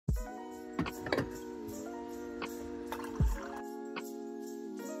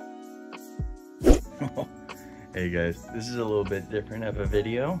Hey guys, this is a little bit different of a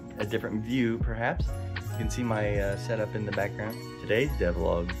video, a different view perhaps. You can see my setup in the background. Today's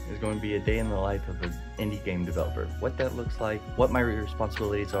devlog is going to be a day in the life of an indie game developer. What that looks like, what my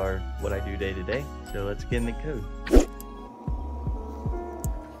responsibilities are, what I do day to day. So let's get in the code.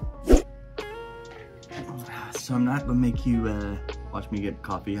 So I'm not gonna make you watch me get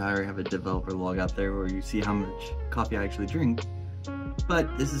coffee. I already have a developer log out there where you see how much coffee I actually drink.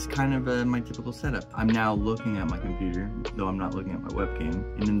 But this is kind of my typical setup. I'm now looking at my computer, though I'm not looking at my webcam.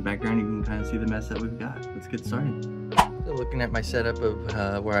 And in the background, you can kind of see the mess that we've got. Let's get started. So looking at my setup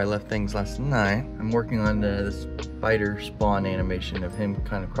of where I left things last night, I'm working on the spider spawn animation of him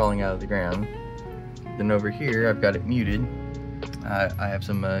kind of crawling out of the ground. Then over here, I've got it muted. I have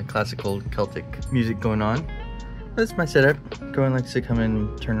some classical Celtic music going on. That's my setup. Going likes to come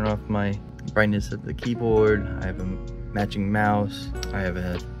in, turn off my brightness of the keyboard. I have a matching mouse. I have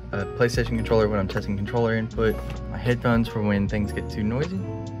a PlayStation controller when I'm testing controller input. My headphones for when things get too noisy.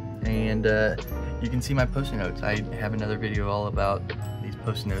 And you can see my post-it notes. I have another video all about these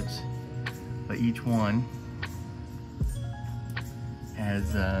post-it notes. But each one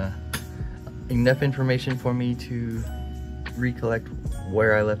has enough information for me to recollect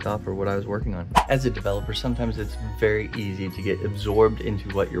where I left off or what I was working on. As a developer, sometimes it's very easy to get absorbed into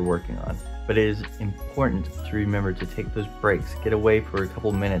what you're working on. But it is important to remember to take those breaks, get away for a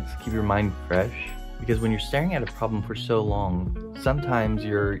couple minutes, keep your mind fresh. Because when you're staring at a problem for so long, sometimes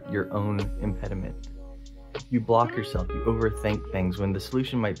you're your own impediment. You block yourself, you overthink things when the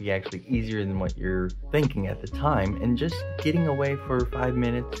solution might be actually easier than what you're thinking at the time. And just getting away for 5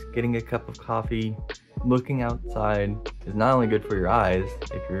 minutes, getting a cup of coffee, looking outside is not only good for your eyes,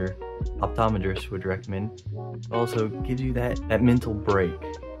 if your optometrist would recommend, but also gives you that mental break.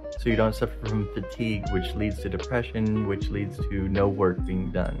 So you don't suffer from fatigue, which leads to depression, which leads to no work being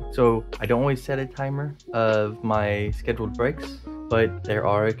done. So I don't always set a timer of my scheduled breaks, but there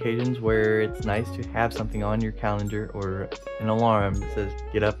are occasions where it's nice to have something on your calendar or an alarm that says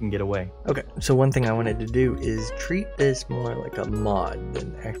get up and get away. Okay, so one thing I wanted to do is treat this more like a mod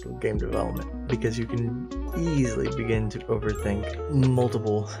than actual game development, because you can easily begin to overthink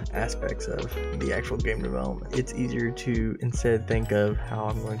multiple aspects of the actual game development. It's easier to instead think of how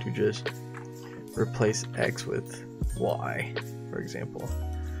I'm going to just replace X with Y, for example.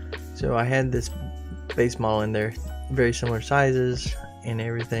 So I had this base model in there, very similar sizes and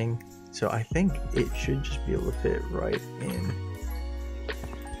everything, so I think it should just be able to fit right in.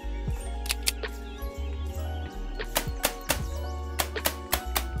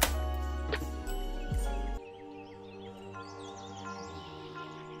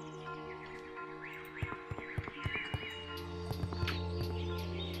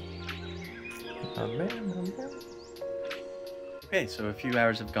 Okay, so a few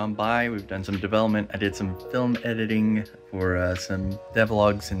hours have gone by. We've done some development. I did some film editing for some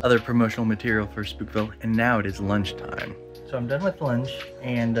devlogs and other promotional material for Spookville, and now it is lunchtime. So I'm done with lunch,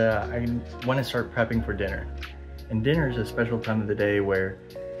 and I want to start prepping for dinner. And dinner is a special time of the day where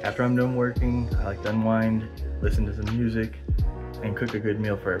after I'm done working, I like to unwind, listen to some music, and cook a good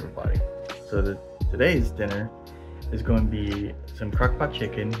meal for everybody. So today's dinner is going to be some crock-pot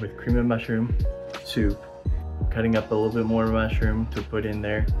chicken with cream of mushroom soup, cutting up a little bit more mushroom to put in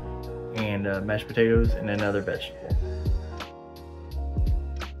there, and mashed potatoes and another vegetable.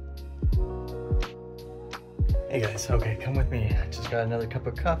 Hey guys, okay, come with me. I just got another cup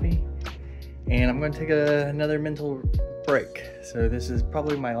of coffee, and I'm going to take another mental break. So this is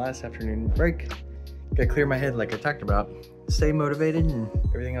probably my last afternoon break. Gotta clear my head like I talked about. Stay motivated and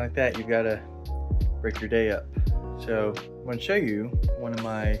everything like that. You've got to break your day up. So I want to show you one of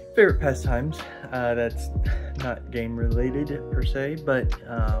my favorite pastimes that's not game related per se, but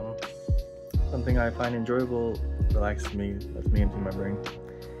something I find enjoyable, relaxes me, lets me empty my brain.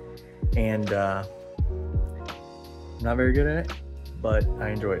 And I'm not very good at it, but I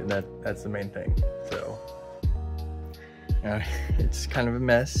enjoy it, and that's the main thing. So it's kind of a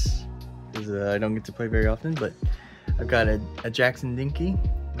mess because I don't get to play very often, but I've got a Jackson Dinky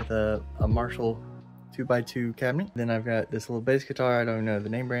with a Marshall 2x2 cabinet. Then I've got this little bass guitar, I don't know the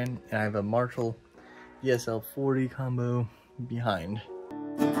name brand, and I have a Marshall ESL 40 combo behind.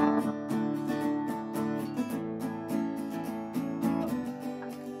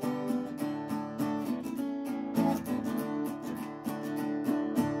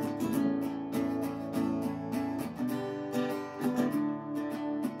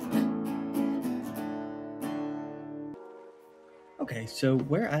 Okay, so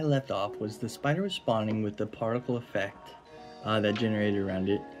where I left off was the spider was spawning with the particle effect that generated around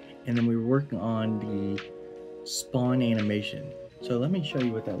it, and then we were working on the spawn animation. So let me show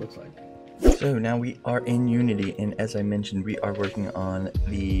you what that looks like. So now we are in Unity, and as I mentioned, we are working on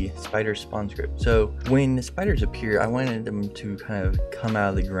the spider spawn script. So when the spiders appear, I wanted them to kind of come out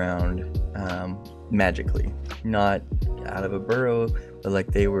of the ground magically, not out of a burrow, but like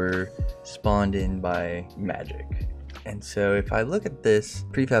they were spawned in by magic. And so if I look at this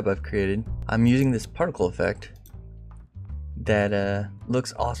prefab I've created, I'm using this particle effect that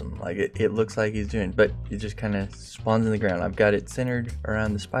looks awesome. Like it looks like he's doing, but it just kind of spawns in the ground. I've got it centered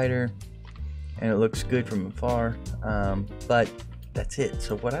around the spider and it looks good from afar, but that's it.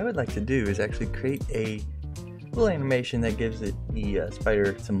 So what I would like to do is actually create a little animation that gives the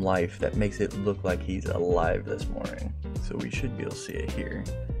spider some life, that makes it look like he's alive this morning. So we should be able to see it here.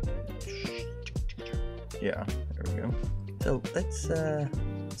 Yeah, there we go. So let's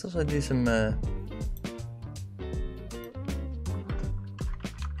also do some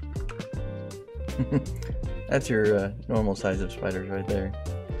that's your normal size of spiders right there.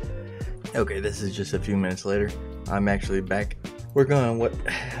 Okay, this is just a few minutes later. I'm actually back working on what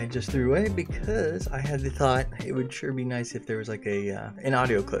I just threw away because I had the thought it would sure be nice if there was like a an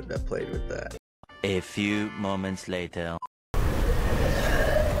audio clip that played with that. A few moments later.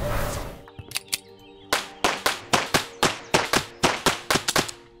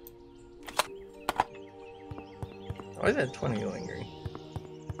 Why is that 20 lingering?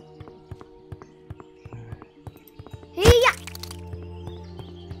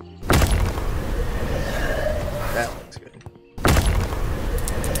 That looks good.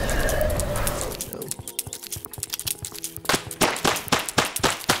 Oh,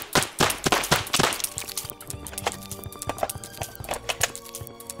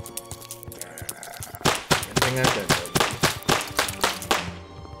 everything I've done.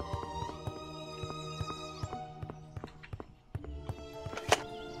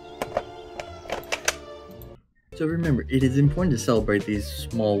 So remember, it is important to celebrate these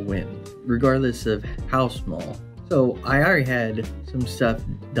small wins, regardless of how small. So I already had some stuff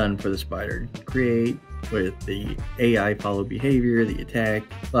done for the spider, create with the AI follow behavior, the attack,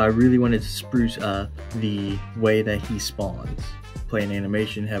 but I really wanted to spruce up the way that he spawns. Play an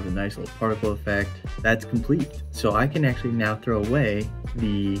animation, have a nice little particle effect. That's complete. So I can actually now throw away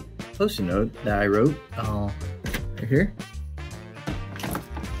the post-it note that I wrote right here.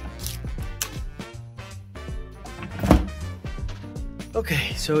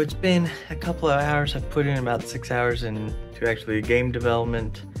 Okay, so it's been a couple of hours. I've put in about 6 hours into actually game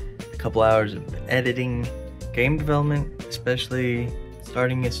development, a couple hours of editing. Game development, especially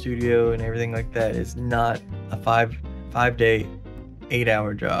starting a studio and everything like that, is not a five-day,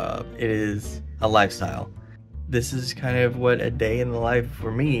 8-hour job. It is a lifestyle. This is kind of what a day in the life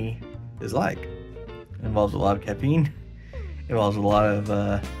for me is like. It involves a lot of caffeine, it involves a lot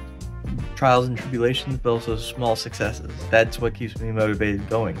of trials and tribulations, but also small successes. That's what keeps me motivated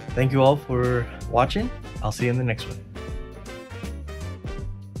going. Thank you all for watching. I'll see you in the next one.